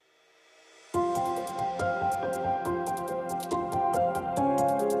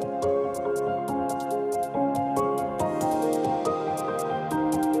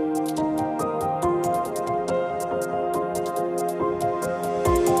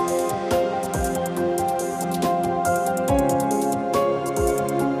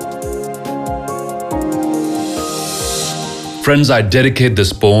Friends, I dedicate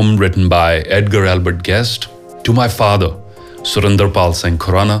this poem written by Edgar Albert Guest to my father, Surinderpal Singh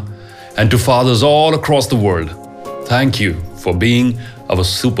Khurana, and to fathers all across the world. Thank you for being our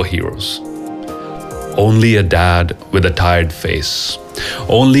superheroes. Only a dad with a tired face.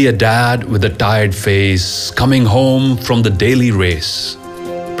 Only a dad with a tired face, coming home from the daily race,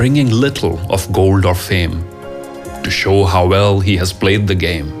 bringing little of gold or fame to show how well he has played the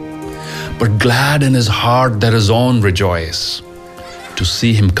game. But glad in his heart that his own rejoice to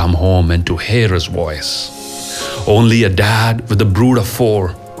see him come home and to hear his voice. Only a dad with a brood of 4,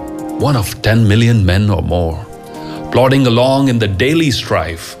 one of 10 million men or more, plodding along in the daily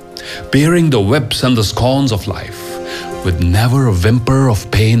strife, bearing the whips and the scorns of life, with never a whimper of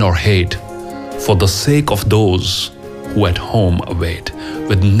pain or hate, for the sake of those who at home await,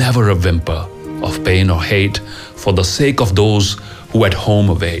 with never a whimper of pain or hate, for the sake of those who at home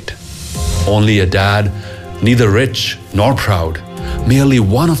await. Only a dad, neither rich nor proud, merely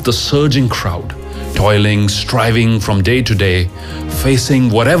one of the surging crowd, toiling, striving from day to day, facing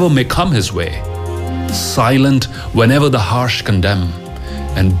whatever may come his way, silent whenever the harsh condemn,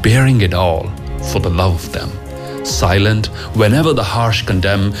 and bearing it all for the love of them. Silent whenever the harsh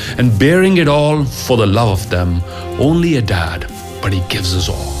condemn, and bearing it all for the love of them. Only a dad, but he gives his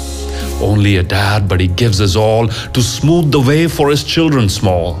all. Only a dad, but he gives his all to smooth the way for his children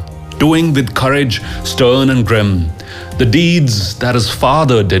small, doing with courage stern and grim the deeds that his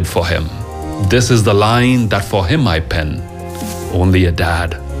father did for him. This is the line that for him I pen. Only a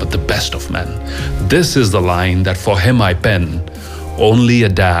dad, but the best of men. This is the line that for him I pen. Only a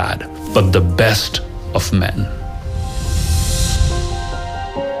dad, but the best of men.